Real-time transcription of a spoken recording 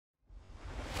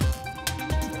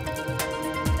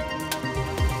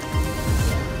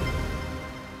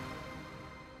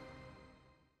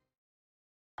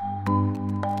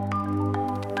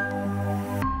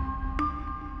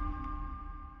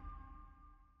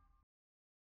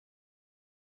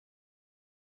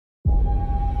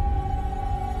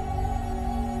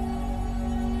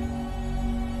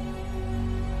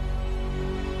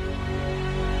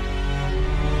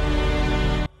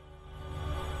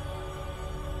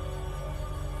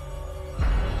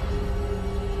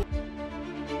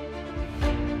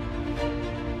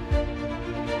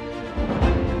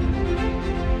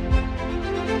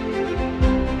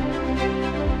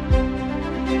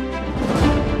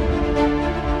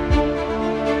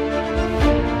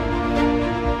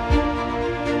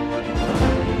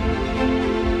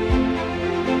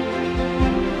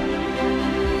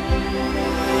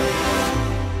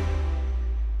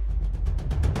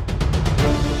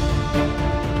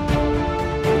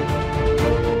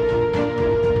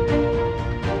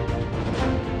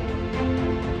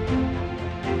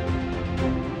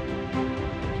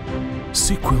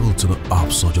to the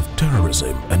upsurge of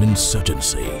terrorism and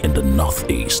insurgency in the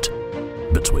Northeast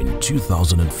between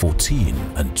 2014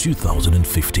 and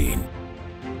 2015.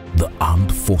 The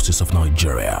armed forces of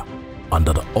Nigeria,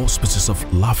 under the auspices of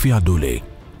LAFIYA DOLE,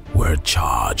 were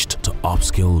charged to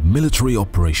upscale military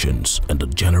operations in the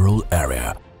general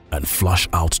area and flush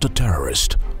out the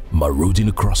terrorists marauding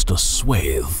across the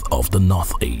swathe of the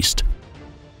Northeast.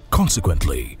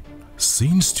 Consequently,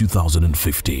 since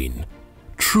 2015,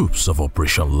 troops of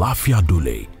Operation LAFIYA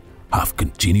DOLE have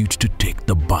continued to take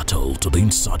the battle to the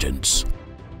insurgents,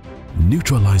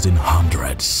 neutralizing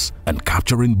hundreds and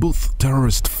capturing both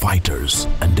terrorist fighters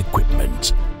and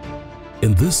equipment.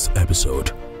 In this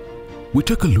episode, we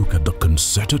take a look at the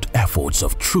concerted efforts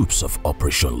of troops of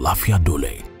Operation LAFIYA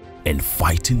DOLE in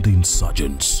fighting the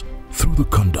insurgents through the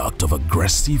conduct of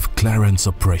aggressive clearance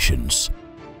operations,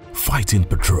 fighting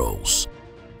patrols,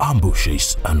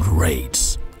 ambushes and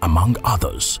raids, among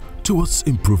others, towards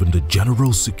improving the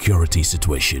general security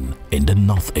situation in the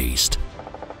Northeast.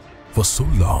 For so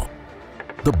long,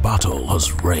 the battle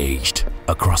has raged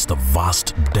across the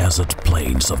vast desert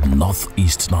plains of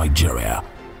northeast Nigeria,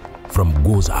 from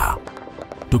Goza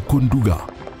to Kunduga,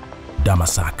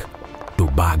 Damasak to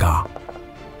Baga.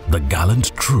 The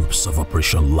gallant troops of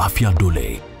Operation LAFIYA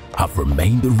DOLE have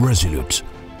remained resolute,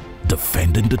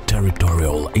 defending the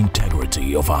territorial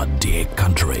integrity of our dear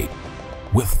country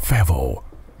with fervor,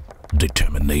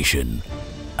 determination,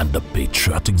 and the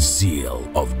patriotic zeal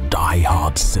of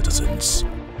die-hard citizens.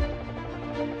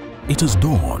 It is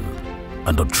dawn,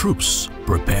 and the troops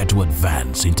prepare to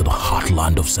advance into the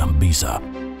heartland of Sambisa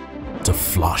to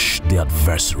flush the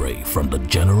adversary from the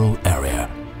general area.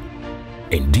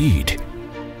 Indeed,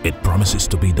 it promises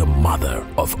to be the mother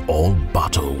of all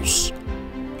battles,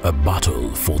 a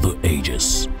battle for the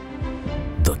ages,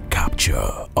 the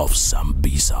capture of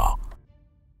Sambisa.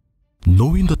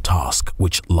 Knowing the task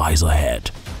which lies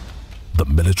ahead, the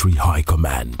Military High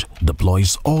Command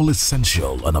deploys all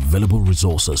essential and available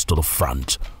resources to the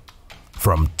front,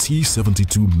 from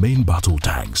T-72 main battle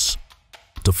tanks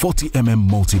to 40mm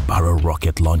multi-barrel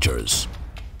rocket launchers,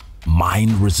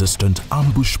 mine-resistant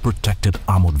ambush-protected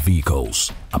armored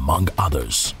vehicles, among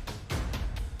others.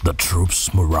 The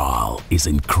troops' morale is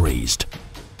increased.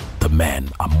 The men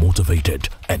are motivated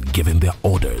and given their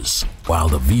orders, while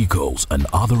the vehicles and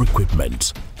other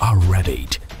equipment are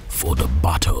readied for the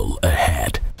battle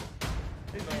ahead.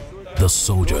 The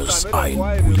soldiers are in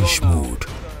bullish mood.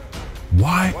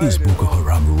 Why is Boko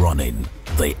Haram running,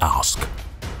 they ask.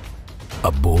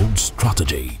 A bold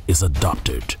strategy is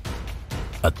adopted.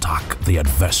 Attack the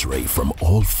adversary from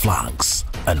all flanks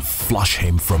and flush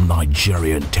him from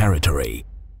Nigerian territory.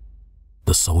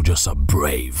 The soldiers are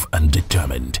brave and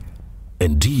determined.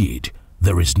 Indeed,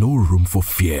 there is no room for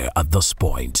fear at this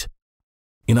point.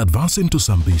 In advancing to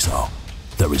Sambisa,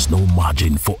 there is no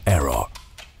margin for error.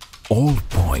 All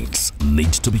points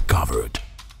need to be covered.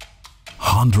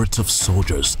 Hundreds of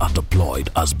soldiers are deployed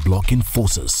as blocking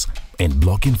forces in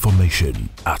blocking formation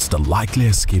at the likely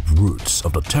escape routes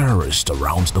of the terrorists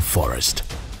around the forest.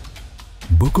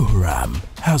 Boko Haram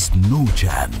has no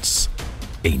chance.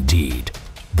 Indeed,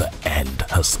 the end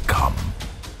has come.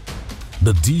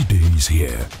 The D-Day is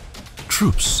here.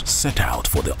 Troops set out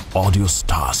for the arduous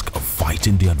task of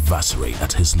fighting the adversary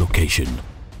at his location.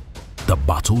 The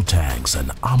battle tanks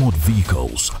and armored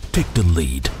vehicles take the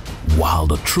lead, while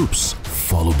the troops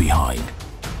follow behind.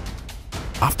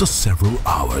 After several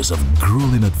hours of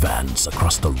grueling advance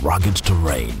across the rugged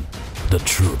terrain, the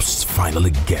troops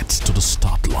finally get to the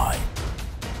start line.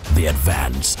 The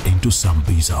advance into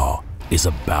Sambisa is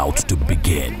about to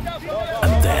begin,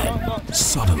 and then,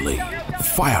 suddenly,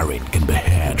 firing can be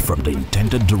heard from the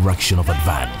intended direction of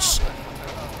advance.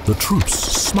 The troops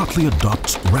smartly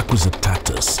adopt requisite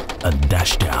tactics and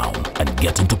dash down and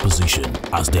get into position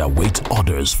as they await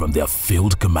orders from their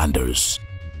field commanders.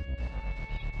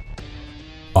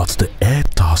 At the Air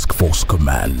Task Force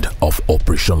Command of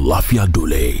Operation LAFIYA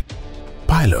DOLE,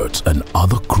 pilots and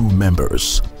other crew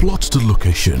members plot the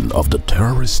location of the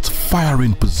terrorist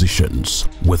firing positions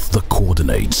with the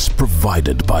coordinates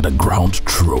provided by the ground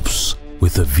troops,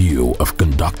 with a view of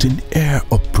conducting air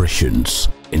operations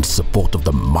in support of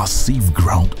the massive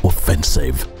ground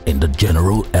offensive in the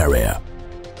general area.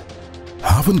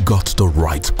 Having got the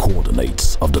right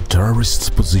coordinates of the terrorists'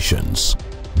 positions,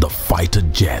 the fighter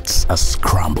jets are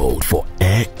scrambled for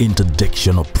air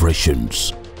interdiction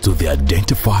operations to the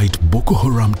identified Boko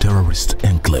Haram terrorist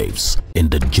enclaves in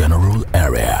the general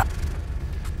area.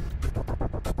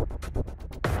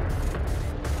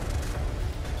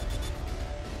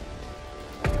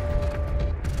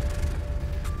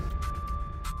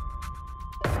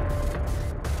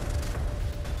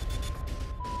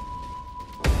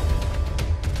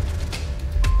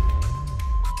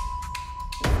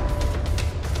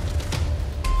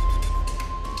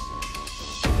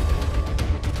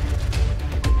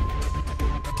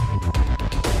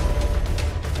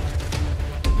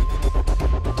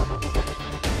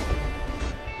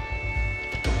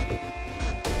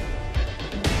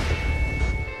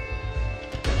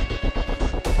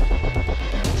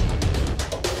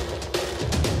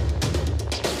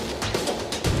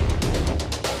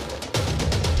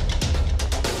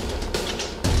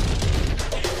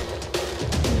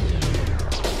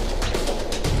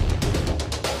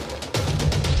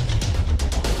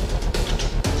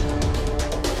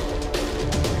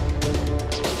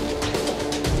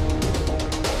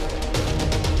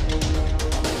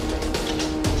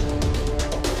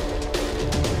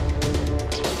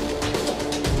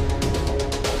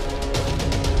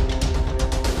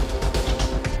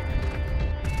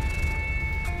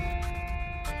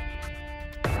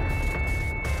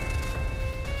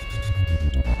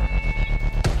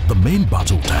 The main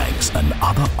battle tanks and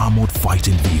other armored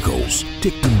fighting vehicles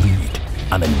take the lead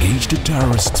and engage the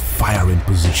terrorists' firing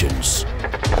positions.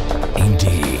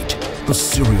 Indeed, the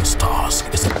serious task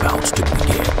is about to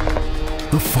begin.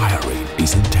 The firing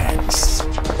is intense,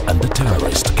 and the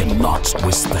terrorists cannot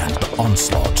withstand the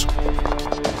onslaught.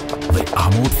 The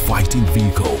armored fighting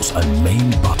vehicles and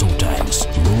main battle tanks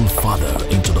roll further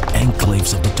into the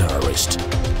enclaves of the terrorists,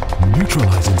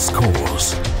 neutralizing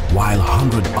scores, while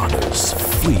 100 others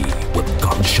flee with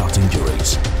gunshot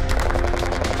injuries.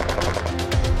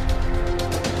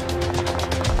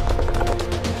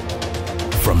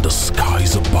 From the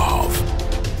skies above,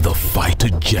 the fighter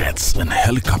jets and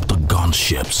helicopter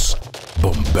gunships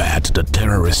bombard the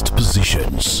terrorist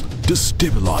positions,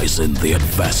 destabilizing the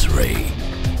adversary.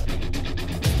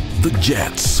 The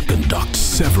jets conduct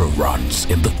several runs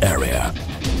in the area,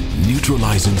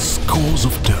 neutralizing scores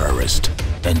of terrorists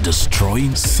and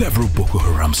destroying several Boko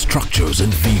Haram structures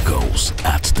and vehicles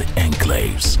at the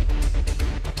enclaves.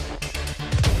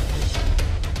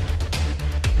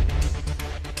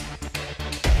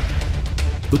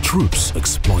 The troops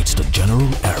exploit the general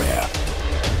area.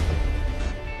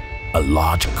 A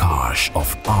large cache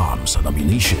of arms and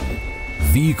ammunition,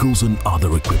 vehicles and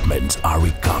other equipment are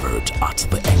recovered at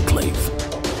the enclave.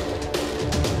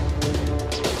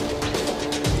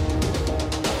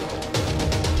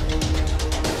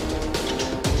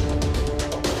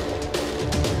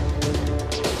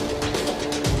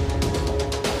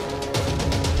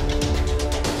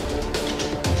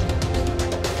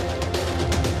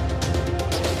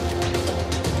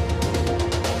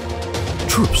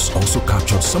 Troops also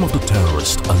captured some of the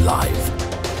terrorists alive.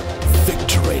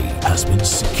 Victory has been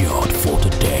secured for the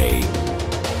day.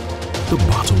 The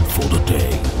battle for the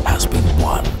day has been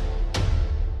won.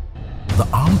 The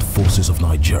armed forces of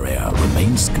Nigeria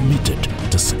remains committed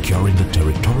to securing the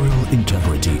territorial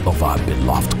integrity of our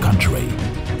beloved country.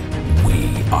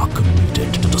 We are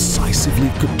committed to decisively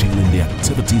curtailing the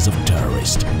activities of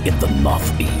terrorists in the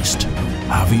northeast,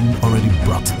 having already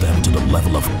brought them to the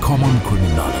level of common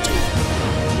criminality.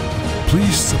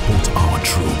 Please support our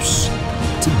troops.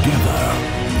 Together,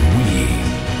 we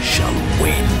shall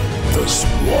win this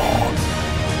war.